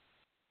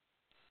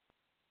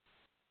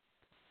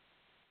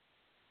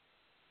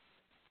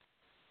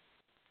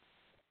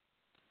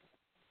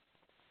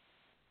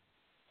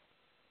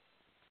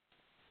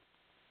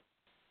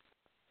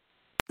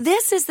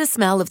 This is the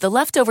smell of the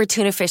leftover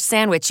tuna fish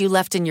sandwich you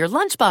left in your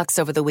lunchbox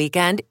over the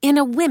weekend in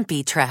a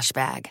wimpy trash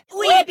bag.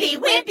 Wimpy,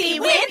 wimpy,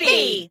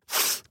 wimpy!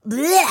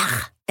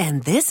 Blech!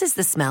 And this is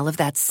the smell of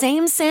that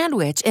same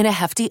sandwich in a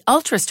hefty,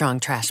 ultra-strong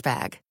trash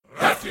bag.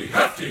 Hefty,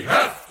 hefty,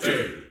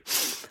 hefty.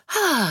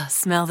 Ah,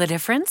 smell the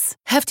difference?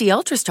 Hefty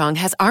Ultra Strong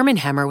has Arm &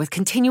 Hammer with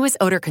continuous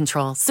odor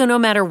control, so no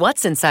matter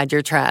what's inside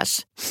your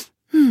trash,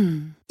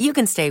 you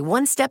can stay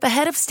one step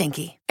ahead of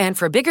stinky. And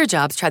for bigger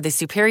jobs, try the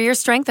superior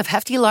strength of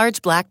Hefty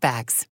Large Black Bags.